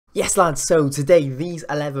Yes lads, so today these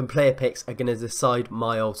 11 player picks are going to decide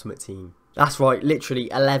my ultimate team. That's right,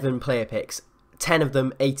 literally 11 player picks, 10 of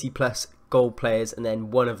them 80 plus gold players and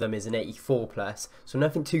then one of them is an 84 plus. So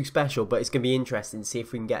nothing too special, but it's going to be interesting to see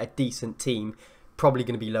if we can get a decent team. Probably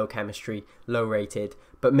going to be low chemistry, low rated,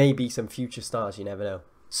 but maybe some future stars, you never know.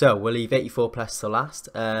 So we'll leave 84 plus to last.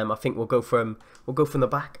 I think we'll go from the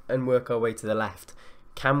back and work our way to the left.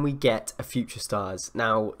 Can we get a future stars?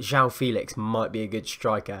 Now, João Felix might be a good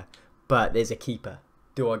striker, but there's a keeper.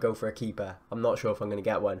 Do I go for a keeper? I'm not sure if I'm going to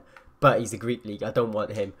get one, but he's the Greek league. I don't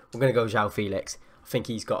want him. We're going to go João Felix. I think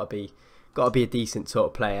he's got to be a decent sort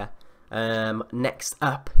of player. Next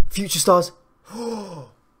up, future stars.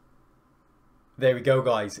 There we go,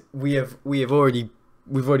 guys. We've already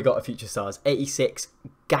got a future stars. 86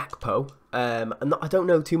 Gakpo. I don't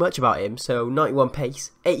know too much about him. So 91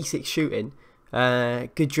 pace, 86 shooting.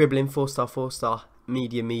 Good dribbling, 4-star,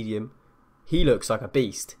 medium. He looks like a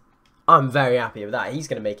beast. I'm very happy with that. He's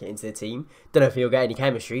going to make it into the team. Don't know if he'll get any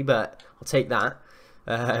chemistry, but I'll take that.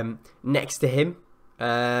 Next to him.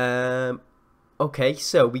 Okay,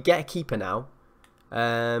 so we get a keeper now.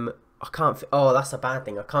 I can't... Oh, that's a bad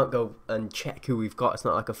thing. I can't go and check who we've got. It's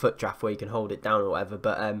not like a foot draft where you can hold it down or whatever.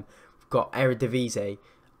 But we've got Eredivisie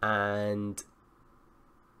and...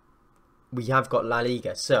 we have got La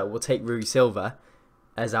Liga, so we'll take Rui Silva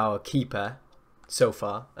as our keeper so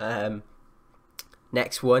far.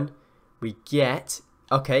 Next one, we get...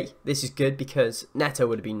 Okay, this is good because Neto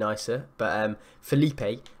would have been nicer, but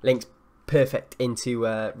Felipe links perfect into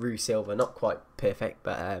Rui Silva. Not quite perfect,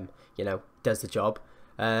 but, you know, does the job.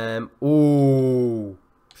 Ooh.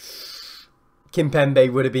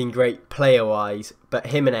 Kimpembe would have been great player-wise, but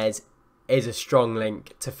Jimenez is a strong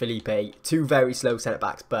link to Felipe. Two very slow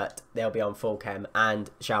centre-backs, but they'll be on full chem. And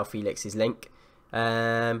João Felix's link.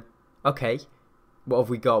 Okay. What have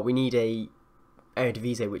we got? We need a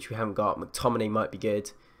Eredivisie, which we haven't got. McTominay might be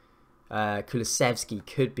good. Kulusevski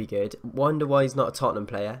could be good. Wonder why he's not a Tottenham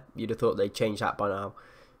player. You'd have thought they'd change that by now.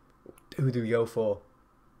 Who do we go for?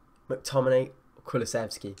 McTominay or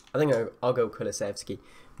Kulusevski? I think I'll go Kulusevski.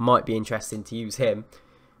 Might be interesting to use him.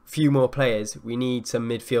 Few more players. We need some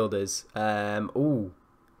midfielders. Ooh,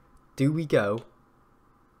 do we go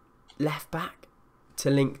left back to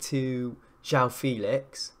link to João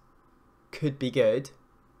Felix? Could be good.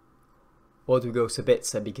 Or do we go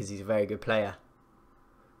Sabitzer because he's a very good player?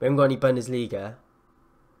 We haven't got any Bundesliga.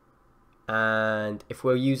 And if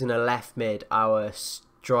we're using a left mid, our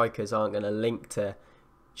strikers aren't going to link to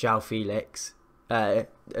João Felix. To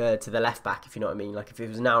the left back, if you know what I mean. Like if it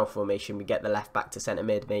was an arrow formation, we get the left back to centre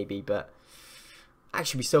mid maybe, but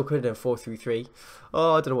actually we still could in a 4-3-3.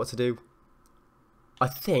 Oh, I don't know what to do. I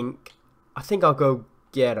think I'll go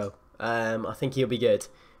Guerreiro. I think he'll be good.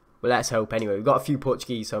 Well, let's hope anyway. We've got a few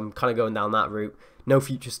Portuguese, so I'm kind of going down that route. No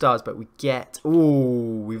future stars, but we get...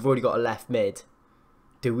 Ooh, we've already got a left mid.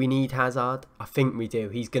 Do we need Hazard? I think we do.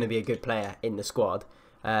 He's going to be a good player in the squad.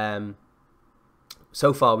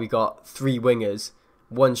 So far, we got 3 wingers,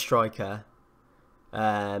 1 striker,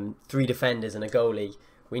 3 defenders and a goalie.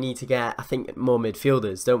 We need to get, I think, more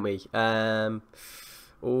midfielders, don't we? Oh,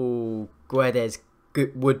 Guedes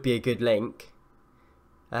would be a good link.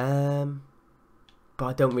 But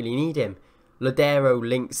I don't really need him. Lodeiro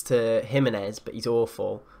links to Jimenez, but he's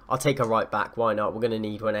awful. I'll take a right back, why not? We're going to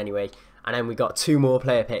need one anyway. And then we got 2 more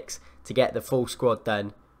player picks to get the full squad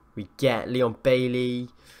done. We get Leon Bailey...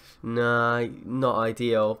 Nah, not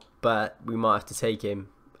ideal, but we might have to take him.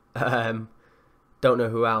 Don't know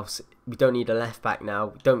who else. We don't need a left back now.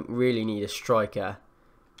 We don't really need a striker.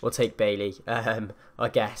 We'll take Bailey. I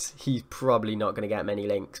guess he's probably not going to get many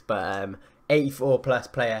links, but 84 plus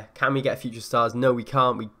player. Can we get future stars? No, we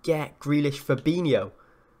can't. We get Grealish, Fabinho.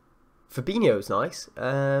 Fabinho's nice.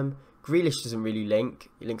 Grealish doesn't really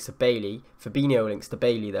link. He links to Bailey. Fabinho links to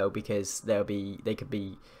Bailey though because they could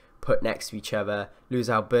be put next to each other. Luis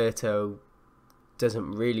Alberto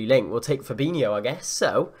doesn't really link. We'll take Fabinho, I guess.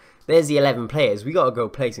 So, there's the 11 players. We got to go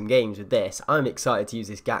play some games with this. I'm excited to use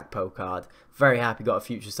this Gakpo card. Very happy got a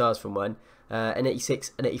future stars from one. An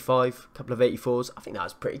 86, an 85, a couple of 84s. I think that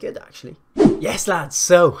was pretty good, actually. Yes, lads.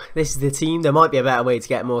 So, this is the team. There might be a better way to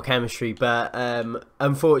get more chemistry, but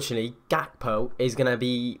unfortunately, Gakpo is going to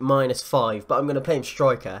be -5, but I'm going to play him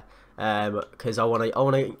striker because I want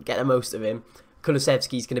to get the most of him.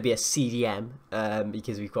 Kulusevski is going to be a CDM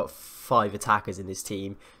because we've got 5 attackers in this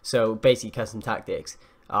team. So basically custom tactics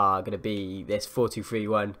are going to be this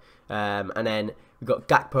 4-2-3-1. And then we've got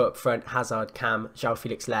Gakpo up front, Hazard, Cam, João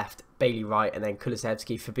Felix left, Bailey right, and then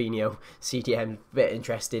Kulusevski, Fabinho, CDM, bit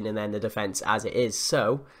interesting, and then the defence as it is.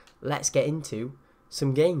 So let's get into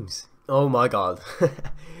some games. Oh my god.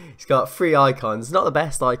 He's got 3 icons. Not the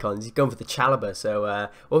best icons. He's going for the Chalobah. So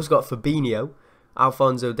also got Fabinho.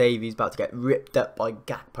 Alphonso Davies about to get ripped up by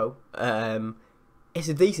Gakpo. It's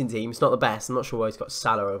a decent team. It's not the best. I'm not sure why he's got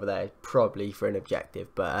Salah over there. Probably for an objective,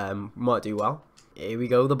 but might do well. Here we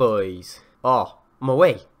go, the boys. Oh, I'm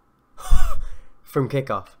away. From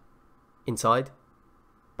kickoff. Inside.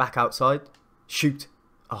 Back outside. Shoot.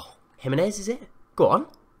 Oh, Jimenez, is it? Go on.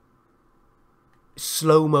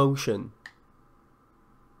 Slow motion.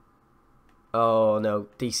 Oh, no.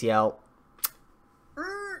 DCL.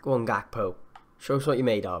 Go on, Gakpo. Show us what you're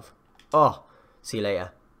made of. Oh, see you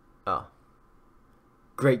later. Oh.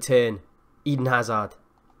 Great turn. Eden Hazard.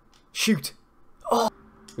 Shoot. Oh.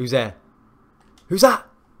 Who's there? Who's that?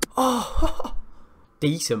 Oh.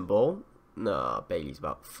 Decent ball. No, Bailey's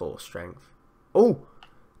about 4 strength. Oh.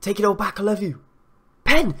 Take it all back. I love you.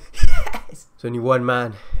 Pen. Yes. There's only one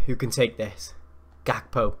man who can take this.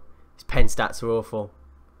 Gakpo. His pen stats are awful.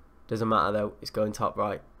 Doesn't matter though. It's going top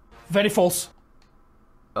right. Very false.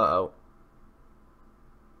 Uh-oh.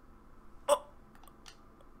 Oh.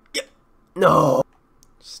 Yep. No.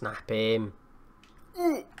 Snap him.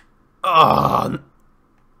 Oh.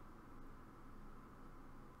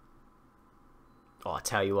 Oh, I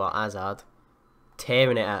tell you what, Hazard.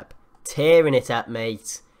 Tearing it up. Tearing it up,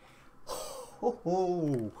 mate.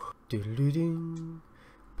 Oh.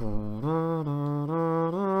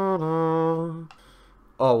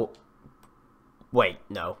 Oh. Wait,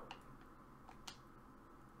 no.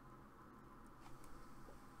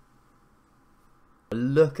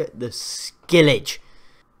 Look at the skillage.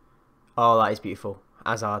 Oh, that is beautiful.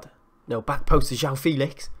 Hazard. No, back post to João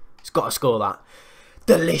Felix. He's got to score that.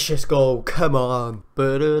 Delicious goal. Come on.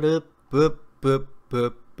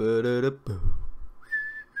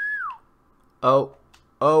 Oh.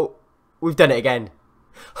 Oh. We've done it again.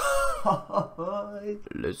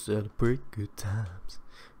 Let's celebrate good times.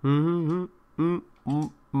 Oh,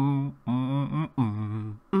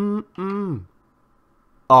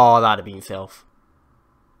 that'd have been filth.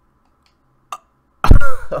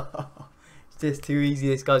 It's just too easy.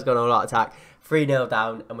 This guy's got a lot of attack. 3-0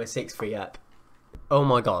 down and we're 6-3 up. Oh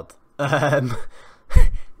my god.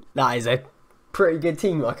 That is a pretty good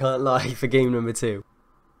team, I can't lie, for game number 2.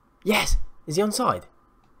 Yes! Is he onside?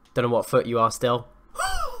 Don't know what foot you are still.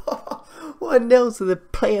 1-0 to the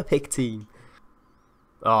player pick team.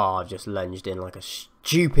 Oh, I've just lunged in like a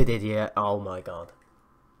stupid idiot. Oh my god.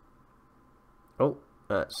 Oh,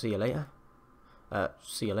 see you later.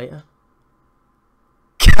 See you later.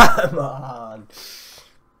 Come on.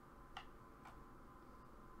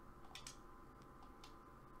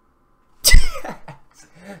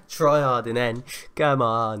 Try hard and then. Come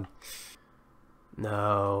on.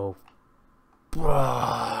 No.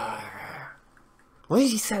 Why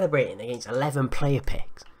is he celebrating against 11 player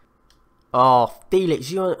picks? Oh, Felix,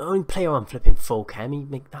 you're the only player on flipping full chem. He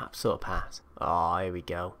make that sort of pass. Oh, here we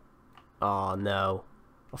go. Oh, no.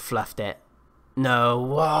 I fluffed it. No.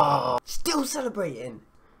 Whoa. Still celebrating.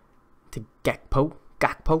 To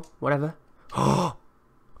Gakpo, whatever. Oh,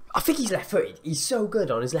 I think he's left-footed. He's so good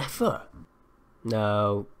on his left foot.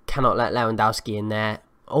 No, cannot let Lewandowski in there.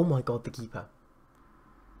 Oh my god, the keeper.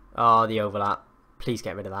 Oh, the overlap. Please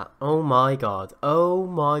get rid of that. Oh my god. Oh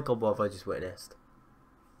my god, what have I just witnessed?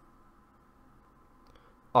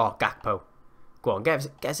 Oh, Gakpo. Go on, get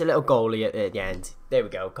us a little goalie at the end. There we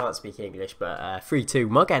go. Can't speak English, but 3-2.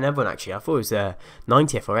 Might get another one, actually. I thought it was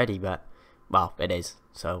 90th already, but, well, it is.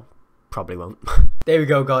 So, probably won't. There we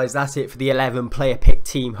go, guys. That's it for the 11 player pick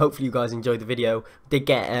team. Hopefully you guys enjoyed the video. Did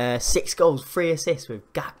get 6 goals, 3 assists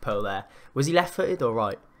with Gakpo there. Was he left-footed or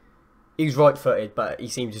right? He was right-footed, but he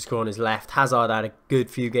seemed to score on his left. Hazard had a good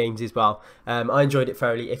few games as well. I enjoyed it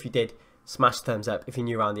thoroughly. If you did, smash the thumbs up. If you're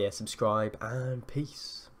new around here, subscribe, and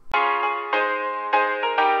peace.